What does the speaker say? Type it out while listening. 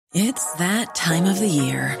It's that time of the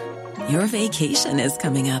year. Your vacation is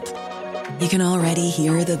coming up. You can already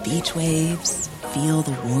hear the beach waves, feel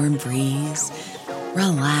the warm breeze,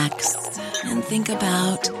 relax, and think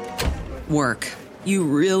about work. You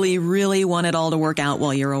really, really want it all to work out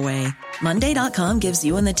while you're away. Monday.com gives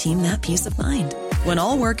you and the team that peace of mind. When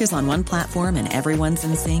all work is on one platform and everyone's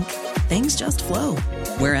in sync, things just flow.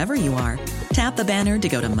 Wherever you are, tap the banner to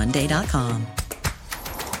go to Monday.com.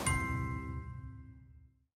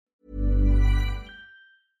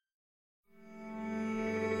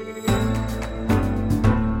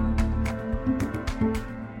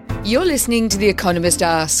 You're listening to The Economist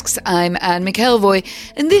Asks. I'm Anne McElvoy,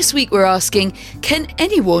 and this week we're asking, can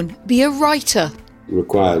anyone be a writer? It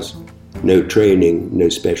requires no training, no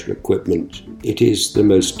special equipment. It is the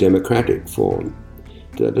most democratic form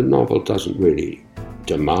that a novel doesn't really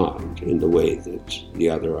demand in the way that the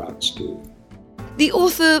other arts do. The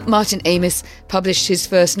author, Martin Amis, published his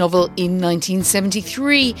first novel in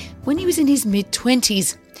 1973 when he was in his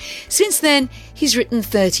mid-20s. Since then, he's written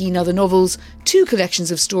 13 other novels, 2 collections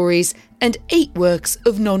of stories, and 8 works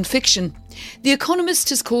of non-fiction. The Economist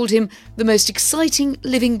has called him the most exciting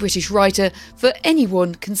living British writer for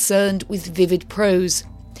anyone concerned with vivid prose.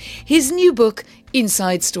 His new book,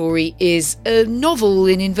 Inside Story, is a novel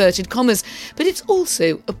in inverted commas, but it's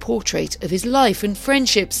also a portrait of his life and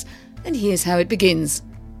friendships. And here's how it begins.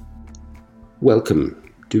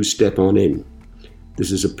 Welcome. Do step on in.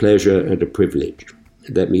 This is a pleasure and a privilege.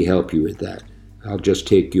 Let me help you with that. I'll just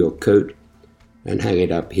take your coat and hang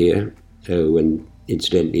it up here. Oh, and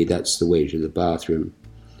incidentally, that's the way to the bathroom.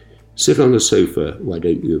 Sit on the sofa, why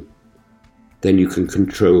don't you? Then you can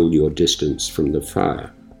control your distance from the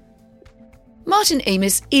fire. Martin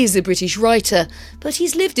Amis is a British writer, but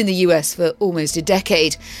he's lived in the US for almost a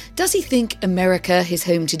decade. Does he think America, his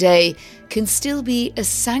home today, can still be a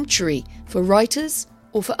sanctuary for writers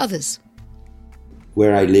or for others?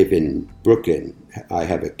 Where I live in Brooklyn, I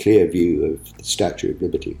have a clear view of the Statue of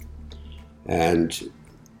Liberty. And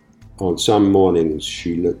on some mornings,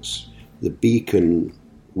 she looks the beacon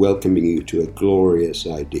welcoming you to a glorious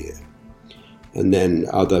idea. And then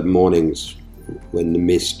other mornings, when the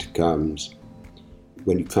mist comes,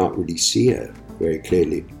 when you can't really see her very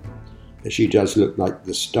clearly, she does look like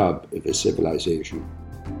the stub of a civilization.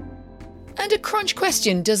 And a crunch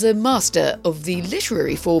question, does a master of the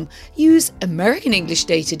literary form use American English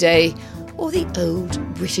day to day or the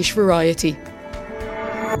old British variety?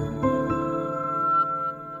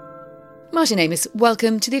 Martin Amis,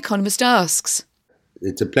 welcome to The Economist Asks.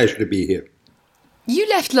 It's a pleasure to be here. You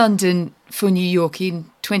left London for New York in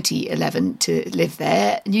 2011 to live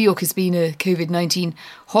there. New York has been a COVID-19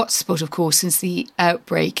 hotspot, of course, since the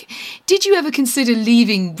outbreak. Did you ever consider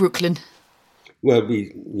leaving Brooklyn? Well,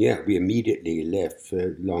 we immediately left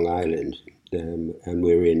for Long Island, and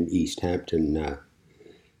we're in East Hampton now.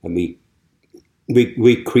 And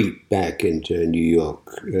we creep back into New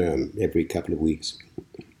York every couple of weeks.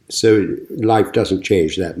 So life doesn't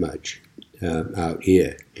change that much out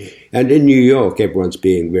here. And in New York, everyone's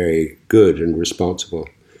being very good and responsible.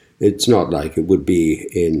 It's not like it would be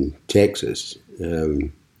in Texas.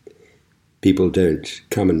 People don't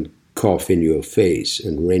come and cough in your face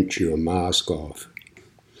and wrench your mask off.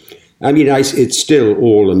 I mean, it's still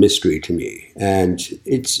all a mystery to me. And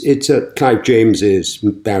it's a Clive James's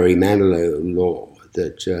Barry Manilow law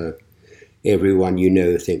that everyone you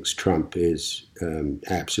know thinks Trump is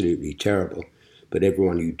absolutely terrible, but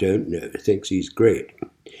everyone you don't know thinks he's great.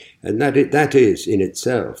 And that is in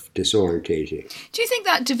itself disorientating. Do you think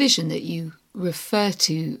that division that you refer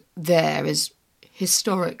to there is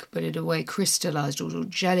historic, but in a way crystallised or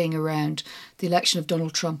gelling around the election of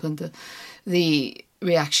Donald Trump and the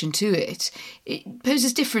reaction to it, it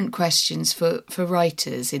poses different questions for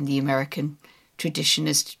writers in the American tradition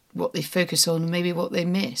as to what they focus on and maybe what they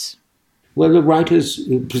miss? Well,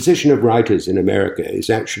 the position of writers in America is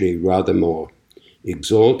actually rather more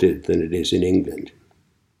exalted than it is in England.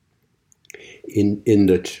 In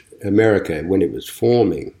that America, when it was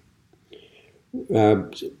forming,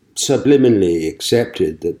 subliminally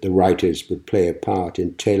accepted that the writers would play a part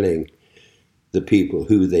in telling the people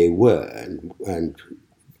who they were and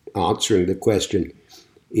answering the question,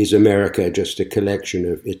 is America just a collection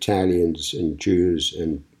of Italians and Jews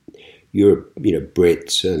and Europe,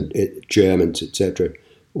 Brits and Germans, etc.,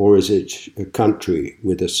 or is it a country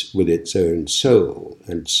with its own soul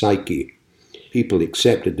and psyche? People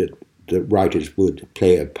accepted that the writers would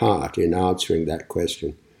play a part in answering that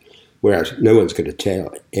question. Whereas no one's going to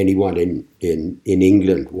tell anyone in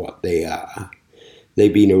England what they are.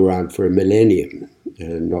 They've been around for a millennium,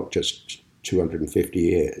 not just 250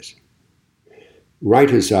 years.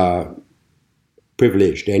 Writers are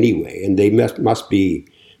privileged anyway, and they must be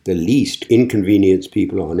the least inconvenienced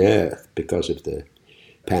people on earth because of the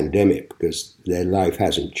pandemic, because their life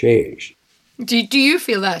hasn't changed. Do you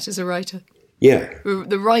feel that as a writer? Yeah.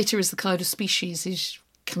 The writer is the kind of species who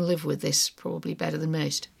can live with this probably better than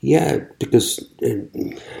most. Yeah, because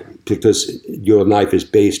your life is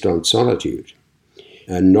based on solitude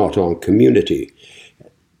and not on community.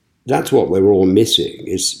 That's what we're all missing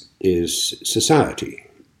is society,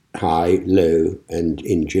 high, low, and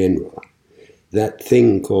in general. That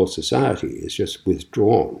thing called society is just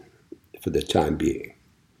withdrawn for the time being.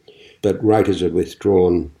 But writers are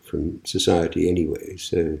withdrawn from society anyway,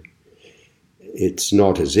 so it's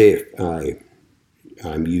not as if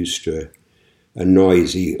I'm used to a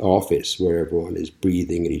noisy office where everyone is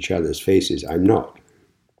breathing in each other's faces. I'm not.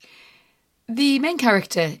 The main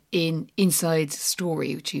character in Inside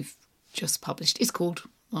Story, which you've just published, is called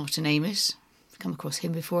Martin Amis. I've come across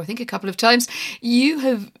him before, I think, a couple of times. You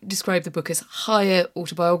have described the book as higher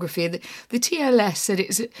autobiography. The TLS said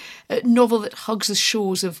it's a novel that hugs the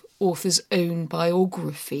shores of author's own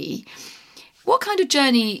biography. What kind of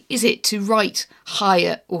journey is it to write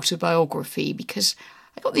higher autobiography? Because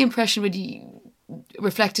I got the impression when you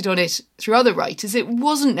reflected on it through other writers, it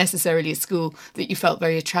wasn't necessarily a school that you felt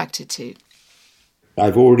very attracted to.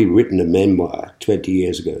 I've already written a memoir 20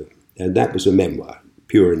 years ago, and that was a memoir,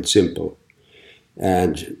 pure and simple.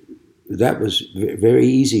 And that was very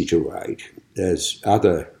easy to write. There's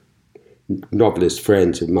other novelist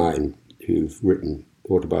friends of mine who've written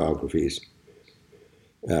autobiographies,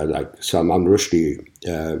 like Salman Rushdie.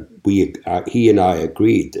 He and I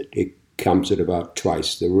agreed that it comes at about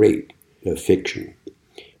twice the rate of fiction.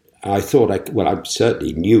 I thought, I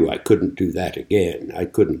certainly knew I couldn't do that again. I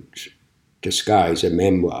couldn't disguise a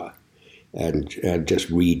memoir and just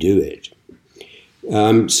redo it.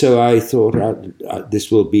 So I thought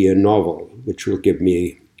this will be a novel which will give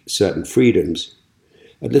me certain freedoms,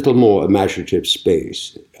 a little more imaginative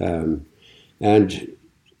space. And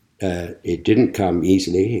it didn't come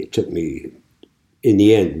easily. It took me, in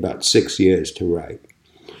the end, about 6 years to write.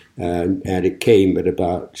 And it came at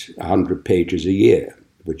about 100 pages a year,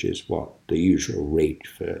 which is what the usual rate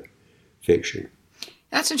for fiction.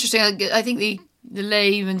 That's interesting. I think the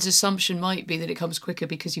layman's assumption might be that it comes quicker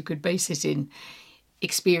because you could base it in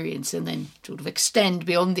experience and then sort of extend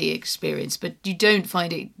beyond the experience, but you don't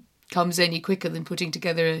find it comes any quicker than putting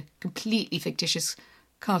together a completely fictitious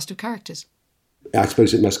cast of characters. I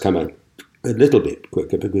suppose it must come a little bit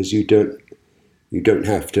quicker because you don't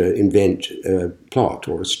have to invent a plot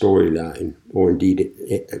or a storyline or indeed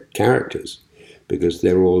characters because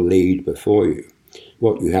they're all laid before you.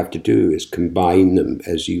 What you have to do is combine them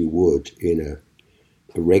as you would in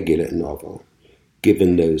a regular novel,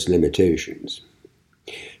 given those limitations.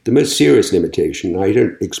 The most serious limitation, I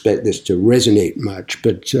don't expect this to resonate much,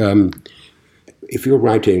 but if you're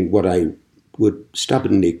writing what I would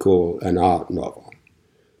stubbornly call an art novel,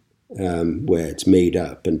 where it's made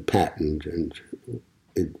up and patterned and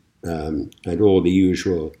all the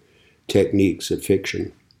usual techniques of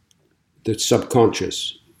fiction, the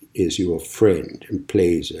subconscious is your friend and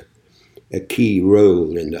plays a key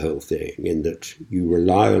role in the whole thing, in that you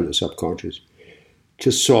rely on the subconscious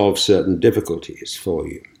to solve certain difficulties for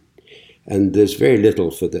you. And there's very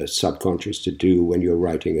little for the subconscious to do when you're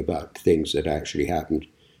writing about things that actually happened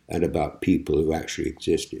and about people who actually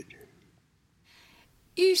existed.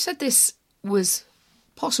 You said this was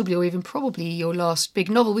possibly or even probably your last big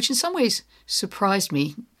novel, which in some ways surprised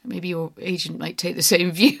me. Maybe your agent might take the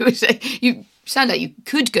same view. You sound like you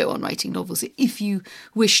could go on writing novels if you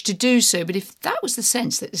wished to do so. But if that was the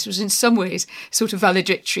sense, that this was in some ways sort of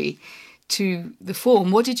valedictory to the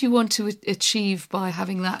form, what did you want to achieve by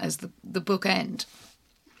having that as the book end?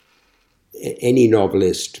 Any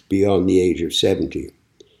novelist beyond the age of 70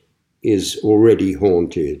 is already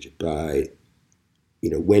haunted by,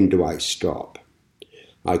 when do I stop?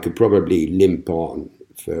 I could probably limp on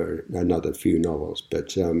for another few novels,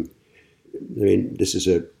 but this is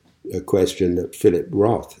a question that Philip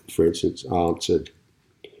Roth, for instance, answered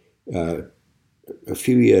a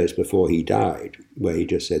few years before he died, where he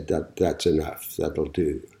just said that's enough, that'll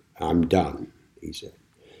do, I'm done, he said.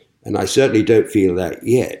 And I certainly don't feel that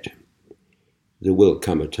yet. There will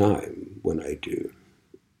come a time when I do.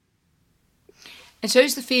 And so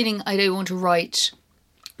is the feeling I don't want to write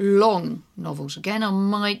long novels again. I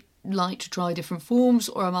might like to try different forms,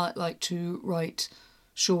 or I might like to write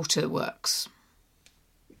shorter works.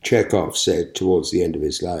 Chekhov said towards the end of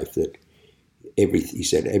his life that he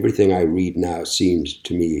said, everything I read now seems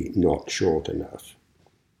to me not short enough.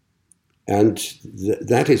 And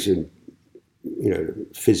that is a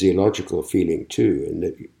physiological feeling too, and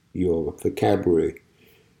that your vocabulary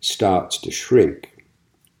starts to shrink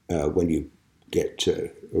when you get to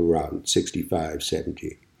around 65,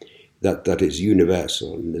 70. That is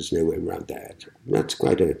universal, and there's no way around that. That's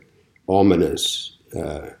quite an ominous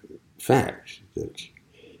fact, that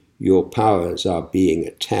your powers are being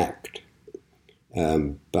attacked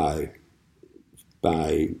by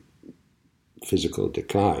physical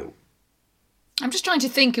decline. I'm just trying to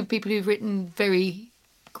think of people who've written very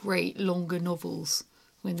great longer novels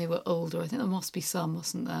when they were older. I think there must be some,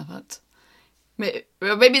 mustn't there? But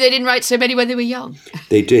maybe they didn't write so many when they were young.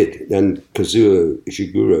 They did, and Kazuo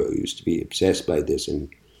Ishiguro used to be obsessed by this and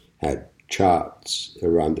had charts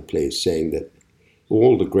around the place saying that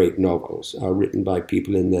all the great novels are written by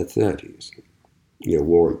people in their 30s,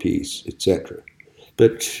 War and Peace, etc.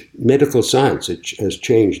 But medical science has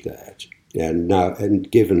changed that, and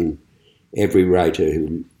given every writer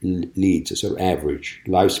who leads a sort of average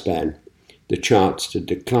lifespan the chance to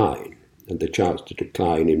decline, and the chance to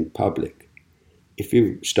decline in public. If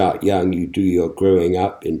you start young, you do your growing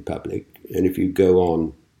up in public, and if you go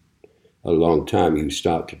on a long time, you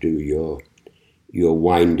start to do your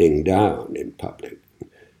winding down in public.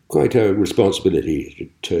 Quite a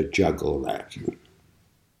responsibility to juggle that.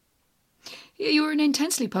 You were an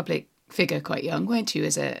intensely public figure quite young, weren't you,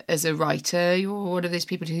 as a writer? You were one of those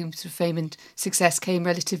people whose sort of fame and success came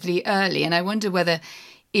relatively early, and I wonder whether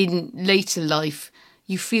in later life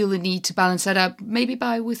you feel the need to balance that out, maybe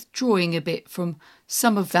by withdrawing a bit from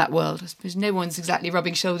some of that world. I suppose no one's exactly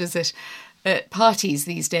rubbing shoulders at parties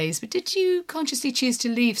these days, but did you consciously choose to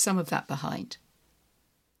leave some of that behind?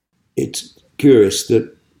 It's curious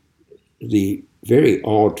that the very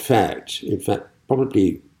odd fact, in fact,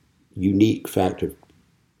 probably unique fact of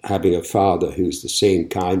having a father who's the same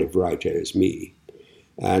kind of writer as me,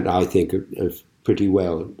 and I think of pretty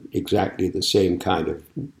well exactly the same kind of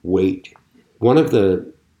weight. One of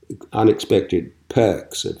the unexpected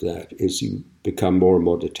perks of that is you become more and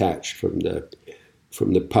more detached from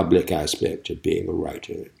the public aspect of being a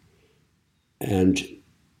writer. And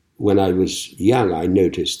when I was young, I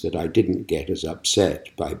noticed that I didn't get as upset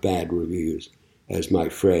by bad reviews as my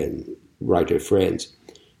writer friends,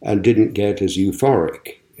 and didn't get as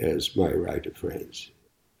euphoric as my writer friends.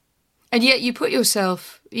 And yet you put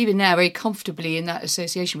yourself, even now, very comfortably in that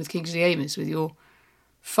association with Kingsley Amis, with your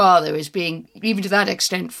father as being, even to that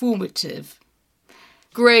extent, formative.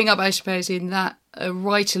 Growing up, I suppose, in that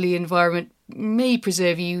writerly environment may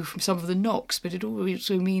preserve you from some of the knocks, but it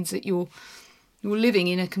also means that you're living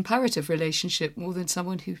in a comparative relationship more than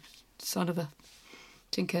someone who's son of a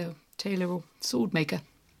tinker, tailor or sword maker.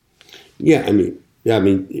 Yeah, I mean,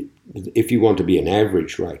 if you want to be an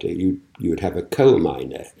average writer, you would have a coal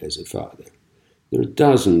miner as a father. There are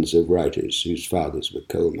dozens of writers whose fathers were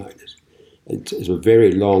coal miners. It's a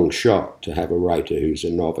very long shot to have a writer who's a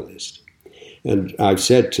novelist. And I've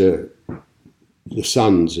said to the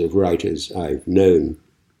sons of writers I've known,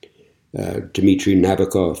 Dmitry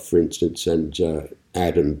Nabokov, for instance, and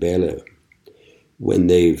Adam Bellow, when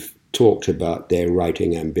they've talked about their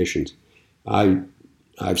writing ambitions,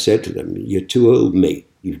 I've said to them, you're too old, mate.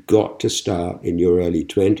 You've got to start in your early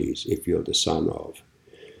 20s if you're the son of,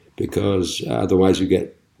 because otherwise you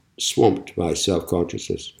get swamped by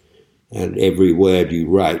self-consciousness. And every word you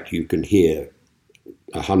write, you can hear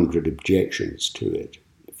 100 objections to it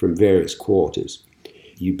from various quarters.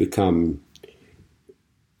 You become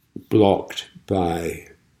blocked by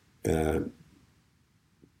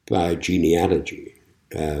genealogy.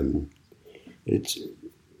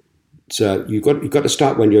 So you've got to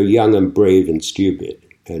start when you're young and brave and stupid,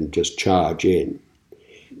 and just charge in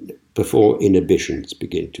before inhibitions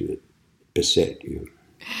begin to beset you.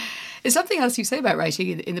 There's something else you say about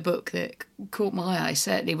writing in the book that caught my eye,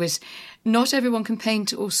 certainly, was not everyone can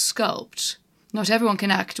paint or sculpt, not everyone can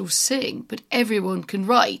act or sing, but everyone can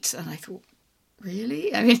write. And I thought,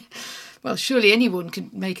 really? I mean, well, surely anyone can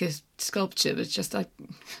make a sculpture, but just I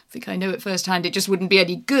think I know it firsthand, it just wouldn't be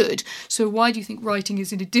any good. So why do you think writing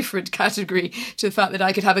is in a different category to the fact that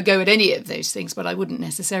I could have a go at any of those things, but I wouldn't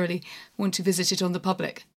necessarily want to visit it on the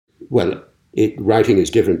public? Well, writing is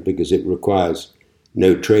different because it requires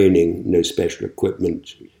no training, no special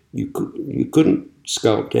equipment. You couldn't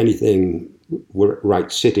sculpt anything right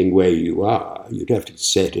sitting where you are. You'd have to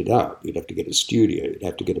set it up. You'd have to get a studio. You'd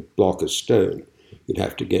have to get a block of stone. You'd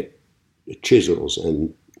have to get chisels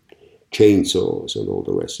and chainsaws and all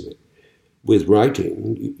the rest of it. With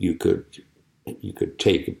writing, you could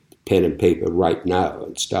take a pen and paper right now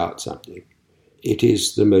and start something. It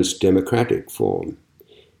is the most democratic form.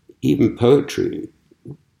 Even poetry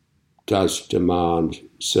does demand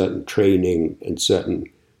certain training and certain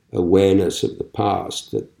awareness of the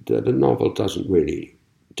past that a novel doesn't really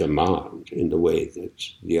demand in the way that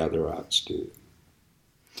the other arts do.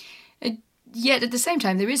 Yet at the same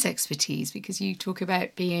time, there is expertise, because you talk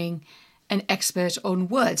about being an expert on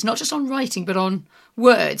words, not just on writing, but on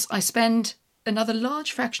words. I spend another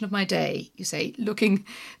large fraction of my day, you say, looking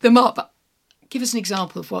them up. Give us an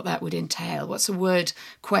example of what that would entail. What's a word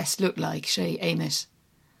quest look like, say, Amos?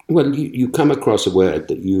 Well, you come across a word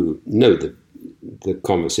that you know the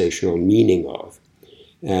conversational meaning of,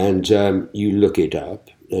 and you look it up,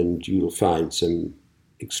 and you'll find some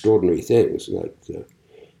extraordinary things, like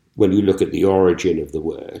when you look at the origin of the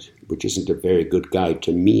word, which isn't a very good guide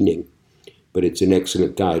to meaning, but it's an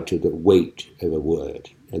excellent guide to the weight of a word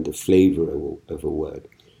and the flavour of a word.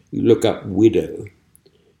 You look up widow,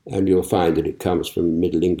 and you'll find that it comes from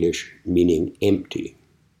Middle English meaning empty.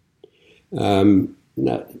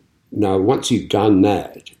 Now, once you've done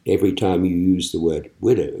that, every time you use the word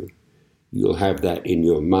widow, you'll have that in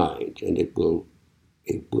your mind, and it will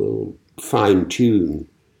fine-tune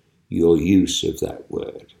your use of that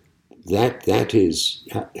word. That is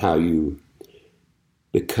how you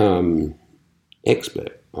become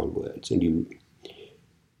expert on words. And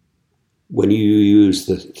when you use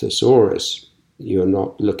the thesaurus, you're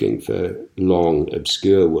not looking for long,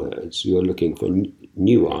 obscure words. You're looking for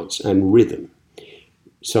nuance and rhythm.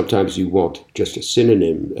 Sometimes you want just a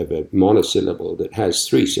synonym of a monosyllable that has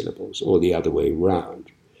 3 syllables, or the other way round,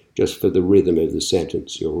 just for the rhythm of the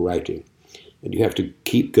sentence you're writing. And you have to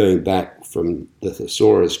keep going back from the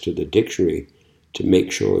thesaurus to the dictionary to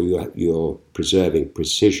make sure you're preserving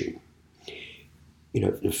precision.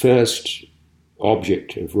 The first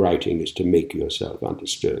object of writing is to make yourself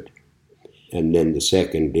understood. And then the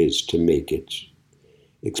second is to make it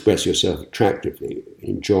express yourself attractively,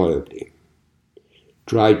 enjoyably.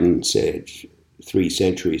 Dryden said 3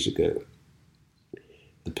 centuries ago,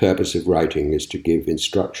 the purpose of writing is to give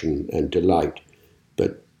instruction and delight,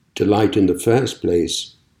 but delight in the first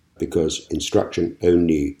place because instruction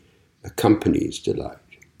only accompanies delight.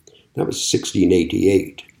 That was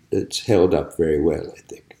 1688. It's held up very well, I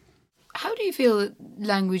think. How do you feel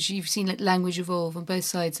that you've seen language evolve on both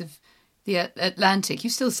sides of the Atlantic? You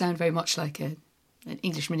still sound very much like an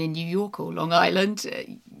Englishman in New York or Long Island.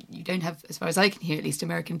 You don't have, as far as I can hear, at least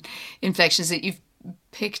American inflections that you've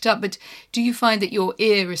picked up. But do you find that your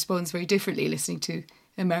ear responds very differently listening to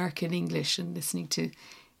American English and listening to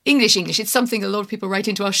English? It's something a lot of people write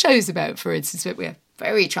into our shows about, for instance, that we're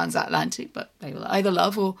very transatlantic, but they will either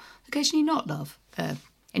love or occasionally not love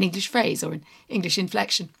an English phrase or an English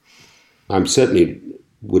inflection. I certainly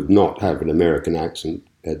would not have an American accent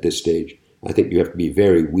at this stage. I think you have to be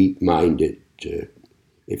very weak-minded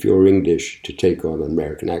if you're English to take on an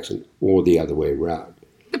American accent, or the other way around.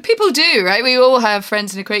 But people do, right? We all have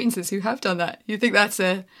friends and acquaintances who have done that. You think that's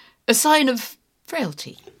a sign of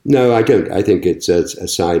frailty? No, I don't. I think it's a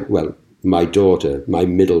sign. Well, my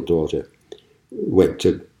middle daughter, went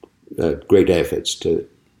to great efforts to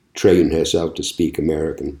train herself to speak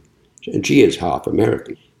American, and she is half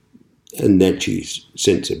American. And then she's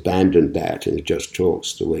since abandoned that and just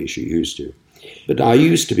talks the way she used to. But I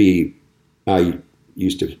used to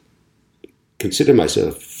consider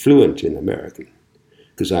myself fluent in American,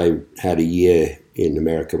 because I had a year in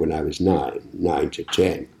America when I was 9 to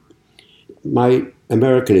 10. My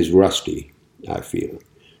American is rusty, I feel,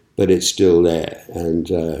 but it's still there.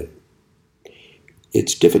 And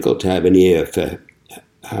it's difficult to have an ear for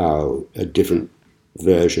how a different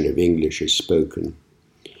version of English is spoken.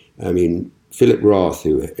 I mean, Philip Roth,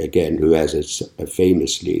 who has a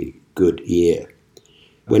famously good ear,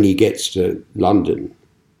 when he gets to London,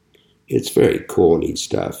 it's very corny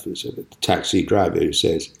stuff. There's a taxi driver who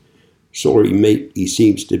says, "Sorry, mate, he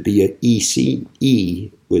seems to be he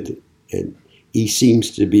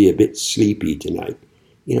seems to be a bit sleepy tonight."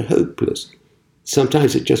 Hopeless.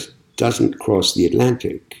 Sometimes it just doesn't cross the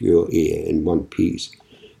Atlantic, your ear, in one piece.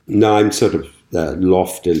 No, I'm sort of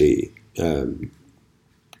loftily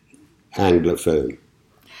Anglophone.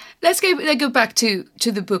 Let's go back to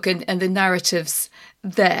the book and the narratives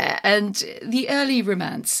there. And the early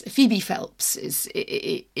romance, Phoebe Phelps, is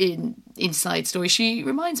in Inside Story. She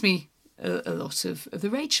reminds me a lot of the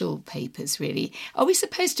Rachel papers, really. Are we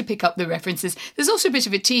supposed to pick up the references? There's also a bit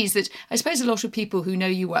of a tease that I suppose a lot of people who know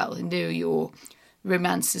you well and know your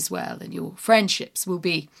romance as well and your friendships will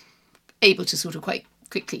be able to sort of quite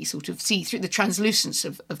quickly sort of see through the translucence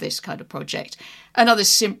of this kind of project, and others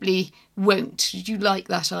simply won't. Did you like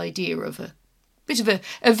that idea of a bit of a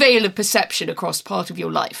veil of perception across part of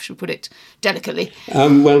your life, should we put it delicately?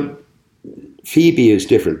 Well, Phoebe is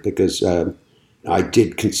different because I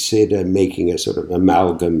did consider making a sort of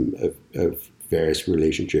amalgam of various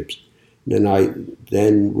relationships.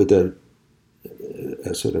 Then with a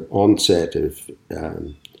a sort of onset of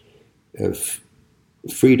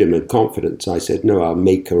freedom and confidence, I said, no, I'll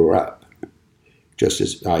make her up, just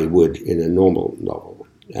as I would in a normal novel.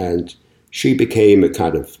 And she became a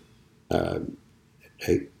kind of a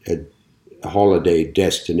holiday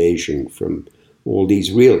destination from all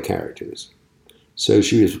these real characters. So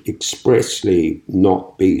she was expressly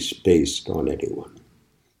not based on anyone.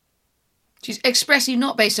 She's expressly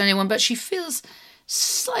not based on anyone, but she feels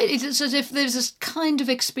slightly, it's as if there's this kind of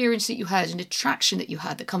experience that you had, an attraction that you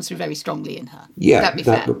had that comes through very strongly in her. Yeah,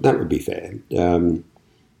 that would be fair.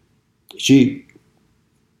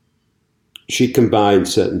 She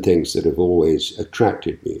combines certain things that have always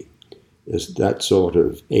attracted me, as that sort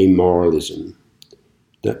of amoralism,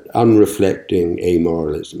 that unreflecting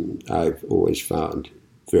amoralism I've always found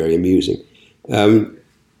very amusing.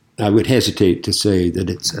 I would hesitate to say that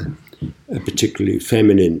it's a particularly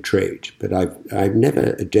feminine trait, but I've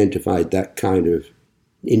never identified that kind of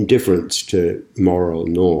indifference to moral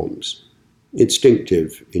norms,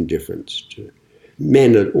 instinctive indifference to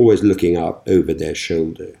men are always looking up over their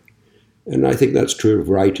shoulder. And I think that's true of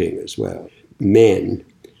writing as well. Men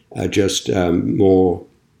are just more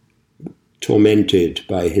tormented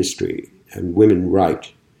by history, and women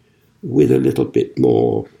write with a little bit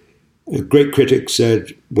more. A great critic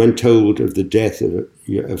said, when told of the death of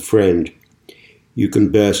a friend, you can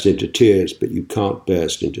burst into tears, but you can't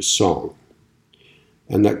burst into song.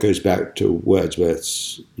 And that goes back to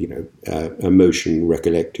Wordsworth's, emotion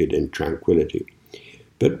recollected in tranquility.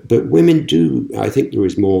 But women do, I think there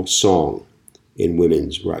is more song in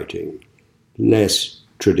women's writing, less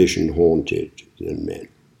tradition-haunted than men.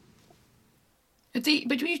 But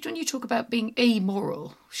when you talk about being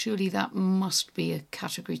amoral, surely that must be a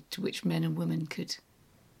category to which men and women could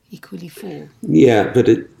equally fall. Yeah, but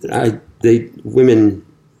women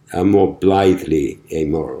are more blithely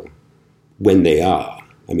amoral when they are.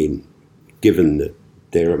 I mean, given that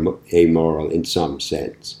they're amoral in some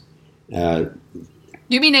sense.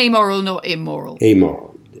 You mean amoral, not immoral?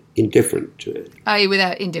 Amoral, indifferent to it.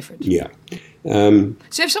 Without indifferent? Yeah. So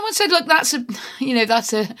if someone said, look, to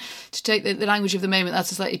take the language of the moment,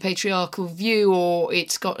 that's a slightly patriarchal view, or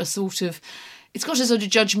it's got a sort of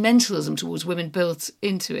judgmentalism towards women built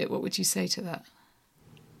into it, what would you say to that?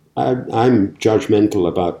 I'm judgmental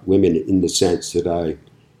about women in the sense that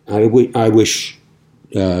I wish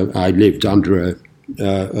I lived under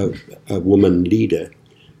a woman leader.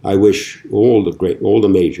 I wish all the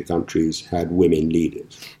major countries had women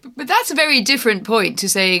leaders. But that's a very different point to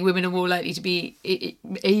saying women are more likely to be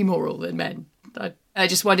amoral than men. I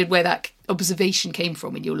just wondered where that observation came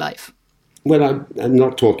from in your life. Well, I'm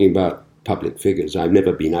not talking about public figures. I've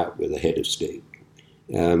never been out with a head of state.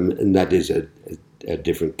 And that is a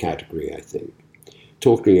different category, I think.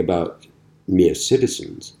 Talking about mere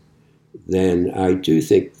citizens, then I do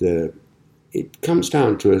think it comes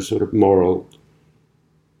down to a sort of moral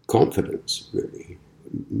confidence, really.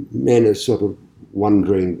 Men are sort of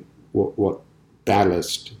wondering what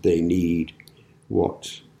ballast they need,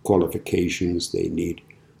 what qualifications they need.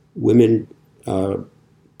 Women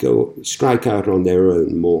strike out on their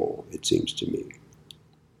own more, it seems to me.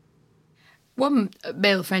 One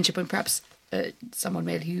male friendship, and perhaps someone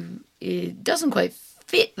male who doesn't quite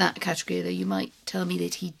fit that category, though you might tell me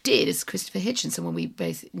that he did, is Christopher Hitchens, someone we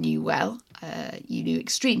both knew well. You knew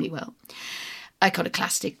extremely well.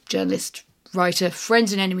 Iconoclastic journalist, writer,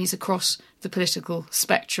 friends and enemies across the political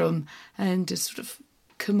spectrum, and a sort of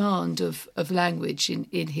command of language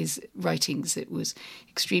in his writings that was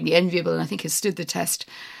extremely enviable, and I think has stood the test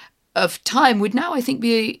of time, would now, I think,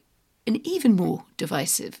 be an even more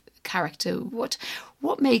divisive character. What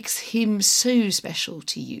makes him so special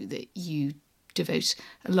to you that you devote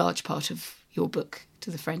a large part of your book to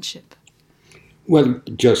the friendship? Well,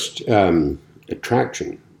 just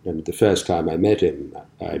attraction. And the first time I met him,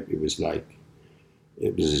 it was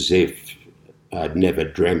as if I'd never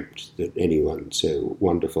dreamt that anyone so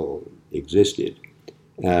wonderful existed.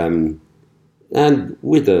 And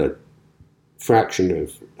with a fraction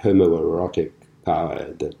of homoerotic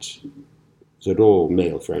power that all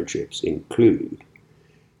male friendships include,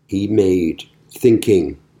 he made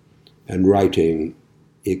thinking and writing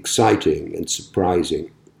exciting and surprising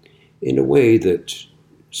in a way that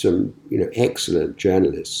some excellent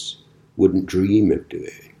journalists wouldn't dream of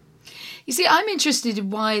doing. You see, I'm interested in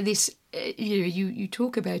why this, you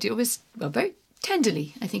talk about it always, very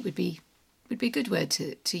tenderly, I think would be a good word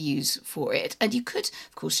to use for it. And you could,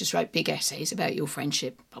 of course, just write big essays about your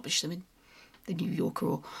friendship, publish them in The New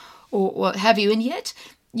Yorker or what have you. And yet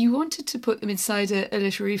you wanted to put them inside a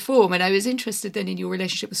literary form, and I was interested then in your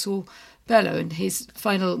relationship with Saul Bellow and his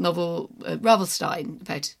final novel, Ravelstein,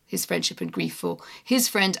 about his friendship and grief for his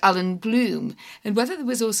friend Alan Bloom, and whether there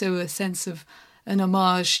was also a sense of an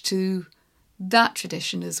homage to that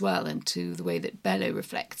tradition as well, and to the way that Bellow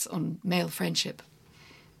reflects on male friendship.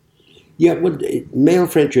 Yeah, well, male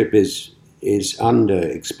friendship is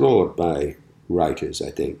underexplored by writers,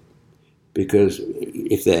 I think, because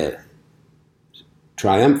if they're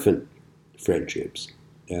triumphant friendships,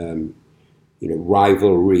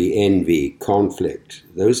 rivalry, envy, conflict,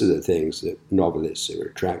 those are the things that novelists are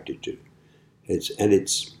attracted to. It's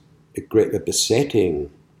a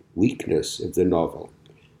besetting weakness of the novel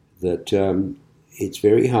that it's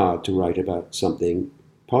very hard to write about something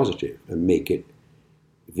positive and make it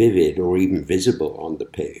vivid or even visible on the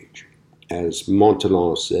page. As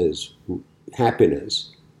Montalon says,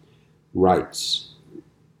 happiness writes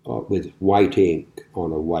with white ink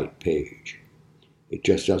on a white page. It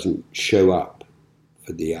just doesn't show up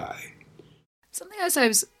for the eye. Something else I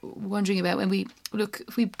was wondering about when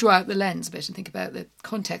if we draw out the lens a bit and think about the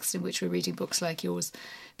context in which we're reading books like yours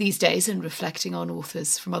these days and reflecting on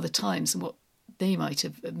authors from other times and what they might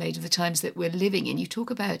have made of the times that we're living in. You talk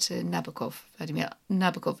about Vladimir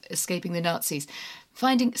Nabokov escaping the Nazis,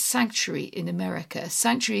 finding sanctuary in America,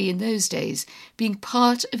 sanctuary in those days being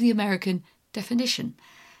part of the American definition.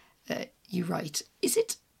 You write, is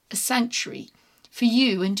it a sanctuary for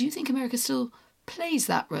you, and do you think America still plays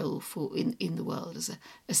that role in the world as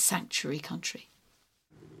a sanctuary country?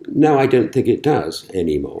 No, I don't think it does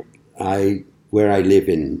anymore. Where I live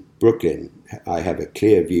in Brooklyn, I have a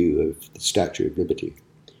clear view of the Statue of Liberty.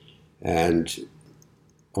 And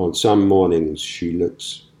on some mornings, she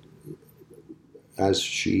looks as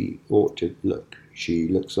she ought to look. She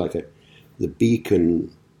looks like the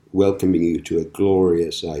beacon welcoming you to a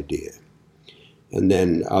glorious idea. And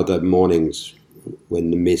then other mornings,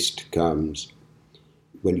 when the mist comes,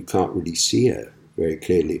 when you can't really see her very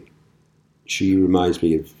clearly, she reminds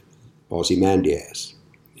me of Ozymandias,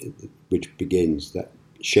 which begins that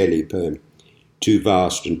Shelley poem, "Two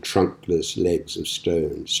vast and trunkless legs of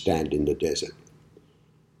stone stand in the desert."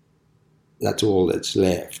 That's all that's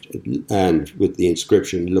left. And with the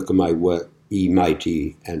inscription, "Look at my work, ye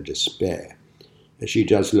mighty and despair." And she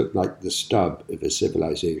does look like the stub of a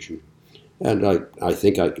civilization. And I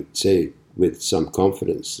think I could say with some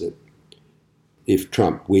confidence that if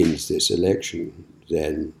Trump wins this election,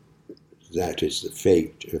 then that is the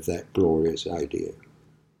fate of that glorious idea.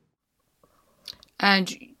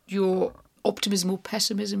 And your optimism or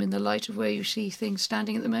pessimism in the light of where you see things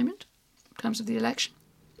standing at the moment in terms of the election?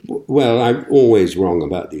 Well, I'm always wrong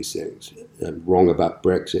about these things. I'm wrong about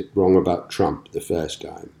Brexit, wrong about Trump the first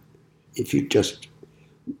time. If you just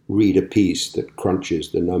read a piece that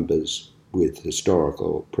crunches the numbers with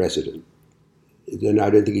historical precedent, then I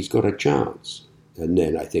don't think he's got a chance. And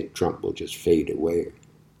then I think Trump will just fade away.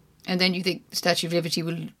 And then you think the Statue of Liberty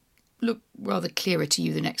will look rather clearer to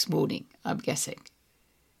you the next morning, I'm guessing.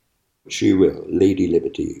 She will. Lady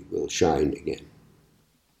Liberty will shine again.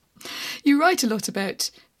 You write a lot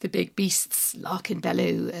about the big beasts, Larkin,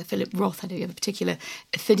 Bellow, Philip Roth. I know you have a particular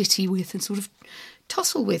affinity with and sort of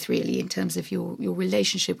tussle with, really, in terms of your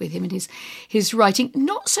relationship with him and his writing.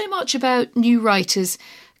 Not so much about new writers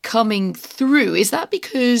coming through. Is that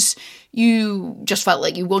because you just felt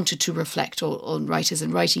like you wanted to reflect on writers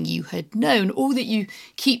and writing you had known, or that you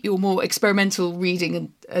keep your more experimental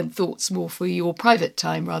reading and thoughts more for your private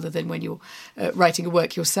time rather than when you're writing a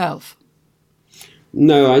work yourself?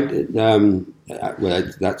 No, well,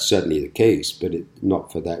 that's certainly the case, but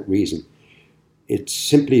not for that reason. It's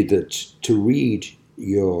simply that to read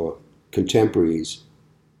your contemporaries,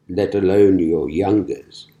 let alone your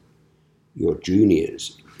youngers, your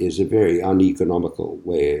juniors, is a very uneconomical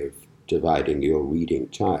way of dividing your reading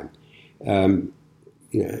time.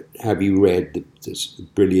 Have you read this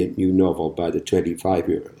brilliant new novel by the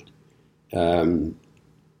 25-year-old?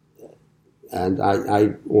 And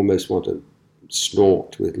I almost want to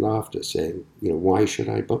snort with laughter, saying, why should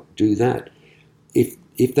I do that?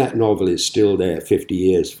 If that novel is still there 50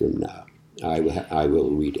 years from now, I will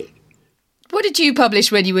read it. What did you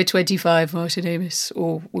publish when you were 25, Martin Amis,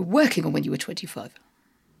 or were working on when you were 25?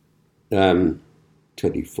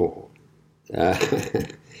 24.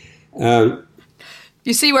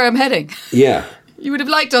 You see where I'm heading? Yeah. You would have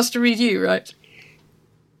liked us to read you, right?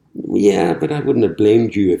 Yeah, but I wouldn't have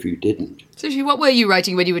blamed you if you didn't. So, what were you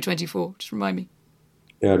writing when you were 24? Just remind me.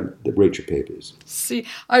 The Rachel Papers. See,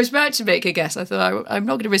 I was about to make a guess. I thought I'm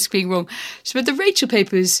not going to risk being wrong. So, but the Rachel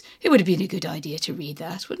Papers, it would have been a good idea to read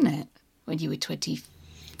that, wouldn't it? When you were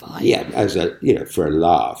 25. Yeah, for a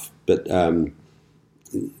laugh. But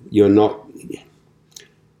you're not.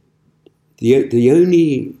 The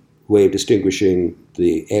only way of distinguishing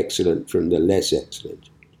the excellent from the less excellent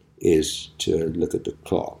is to look at the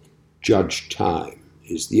clock. Judge time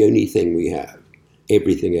is the only thing we have.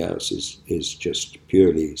 Everything else is just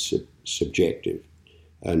purely subjective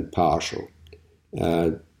and partial.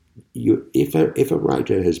 If a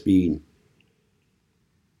writer has been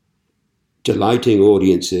delighting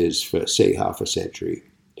audiences for, say, half a century,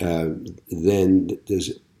 then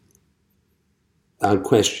there's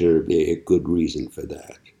unquestionably a good reason for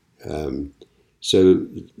that. So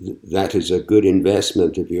that is a good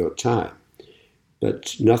investment of your time,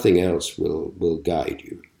 but nothing else will guide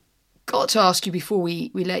you. Got to ask you before we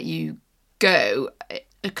let you go, it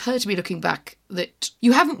occurred to me looking back that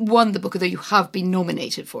you haven't won the book, although you have been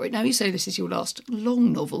nominated for it. Now you say this is your last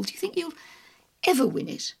long novel. Do you think you'll ever win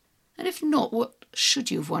it? And if not, what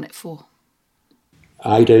should you have won it for?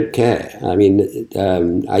 I don't care. I mean,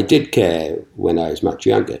 I did care when I was much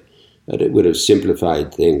younger, that it would have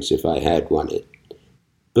simplified things if I had won it.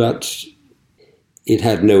 But it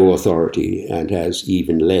had no authority and has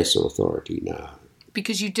even less authority now.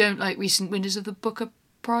 Because you don't like recent winners of the Booker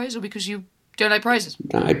Prize, or because you don't like prizes?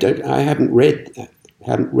 I don't. I haven't read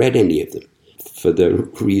any of them for the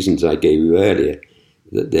reasons I gave you earlier,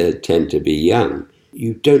 that they tend to be young.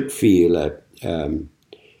 You don't feel a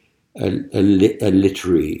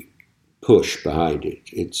literary push behind it.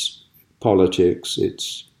 It's politics,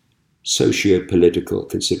 it's socio-political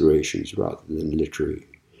considerations rather than literary.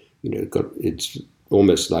 It's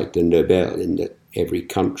almost like the Nobel in that every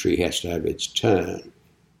country has to have its turn.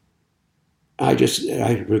 I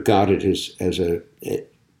regard it as a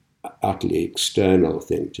utterly external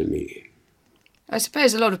thing to me. I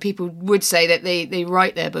suppose a lot of people would say that they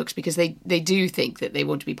write their books because they do think that they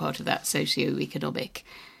want to be part of that socio-economic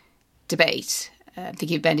debate. I'm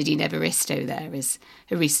thinking of Benedine Evaristo there as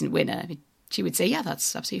a recent winner. I mean, she would say, yeah,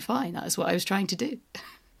 that's absolutely fine. That is what I was trying to do.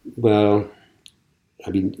 Well, I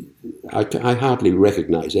mean, I hardly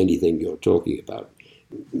recognise anything you're talking about.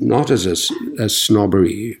 Not as a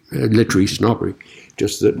snobbery, literary snobbery,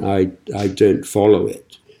 just that I don't follow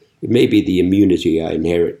it. It may be the immunity I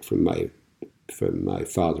inherit from my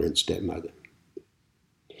father and stepmother.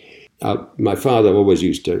 My father always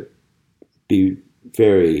used to be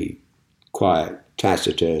very quiet,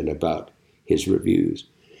 taciturn about his reviews.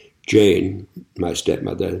 Jane, my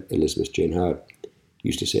stepmother, Elizabeth Jane Howard,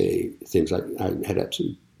 used to say things like, I had an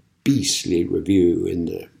absolute beastly review in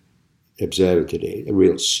the Observer today, a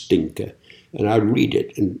real stinker. And I'd read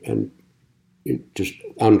it and it just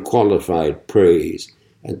unqualified praise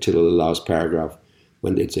until the last paragraph,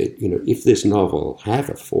 when they'd say, if this novel have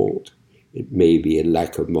a fault, it may be a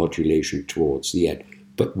lack of modulation towards the end.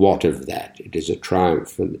 But what of that? It is a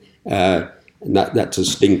triumph. And that's a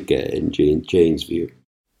stinker in Jane's view.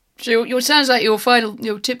 So it sounds like your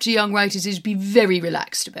tip to young writers is be very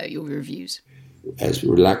relaxed about your reviews. As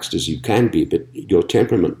relaxed as you can be, but your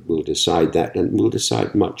temperament will decide that, and will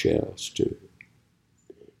decide much else too.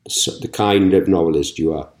 So the kind of novelist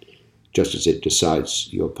you are, just as it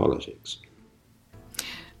decides your politics.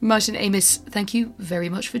 Martin Amis, thank you very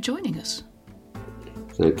much for joining us.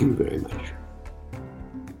 Thank you very much.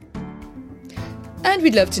 And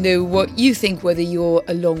we'd love to know what you think, whether you're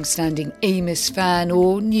a long-standing Amis fan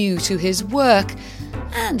or new to his work.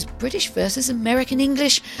 And British versus American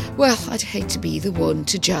English, well, I'd hate to be the one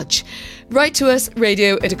to judge. Write to us,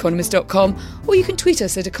 radio@economist.com, or you can tweet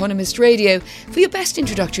us at Economist Radio. For your best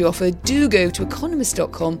introductory offer, do go to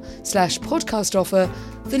economist.com/podcast offer.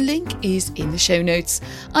 The link is in the show notes.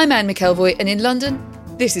 I'm Anne McElvoy, and in London,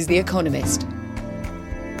 this is The Economist.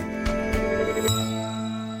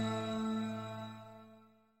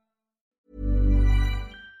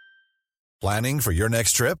 Planning for your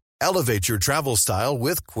next trip? Elevate your travel style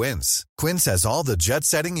with Quince. Quince has all the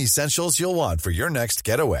jet-setting essentials you'll want for your next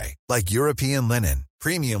getaway, like European linen,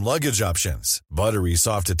 premium luggage options, buttery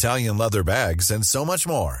soft Italian leather bags, and so much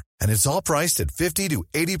more. And it's all priced at 50 to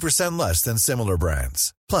 80% less than similar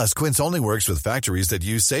brands. Plus, Quince only works with factories that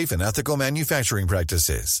use safe and ethical manufacturing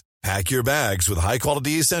practices. Pack your bags with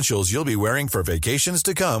high-quality essentials you'll be wearing for vacations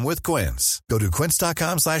to come with Quince. Go to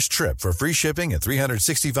quince.com/trip for free shipping and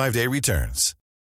 365-day returns.